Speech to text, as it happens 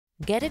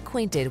Get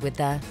acquainted with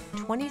the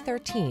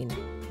 2013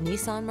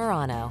 Nissan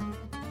Murano.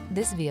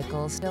 This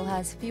vehicle still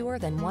has fewer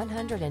than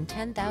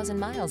 110,000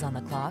 miles on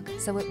the clock,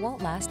 so it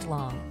won't last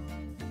long.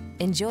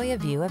 Enjoy a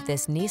view of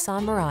this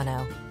Nissan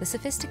Murano, the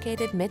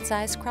sophisticated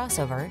midsize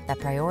crossover that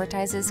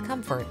prioritizes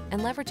comfort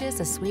and leverages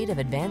a suite of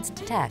advanced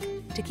tech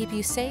to keep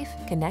you safe,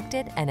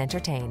 connected, and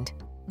entertained.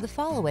 The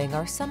following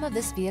are some of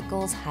this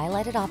vehicle's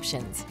highlighted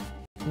options: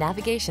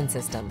 navigation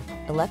system,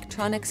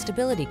 electronic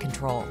stability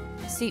control,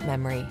 seat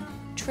memory,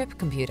 trip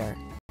computer,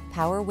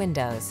 power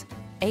windows,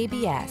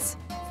 ABS,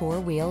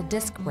 four-wheel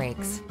disc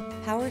brakes,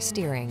 power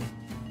steering.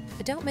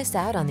 Don't miss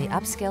out on the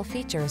upscale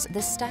features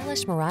this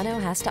stylish Murano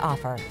has to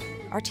offer.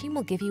 Our team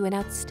will give you an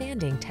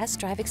outstanding test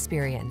drive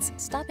experience.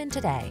 Stop in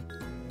today.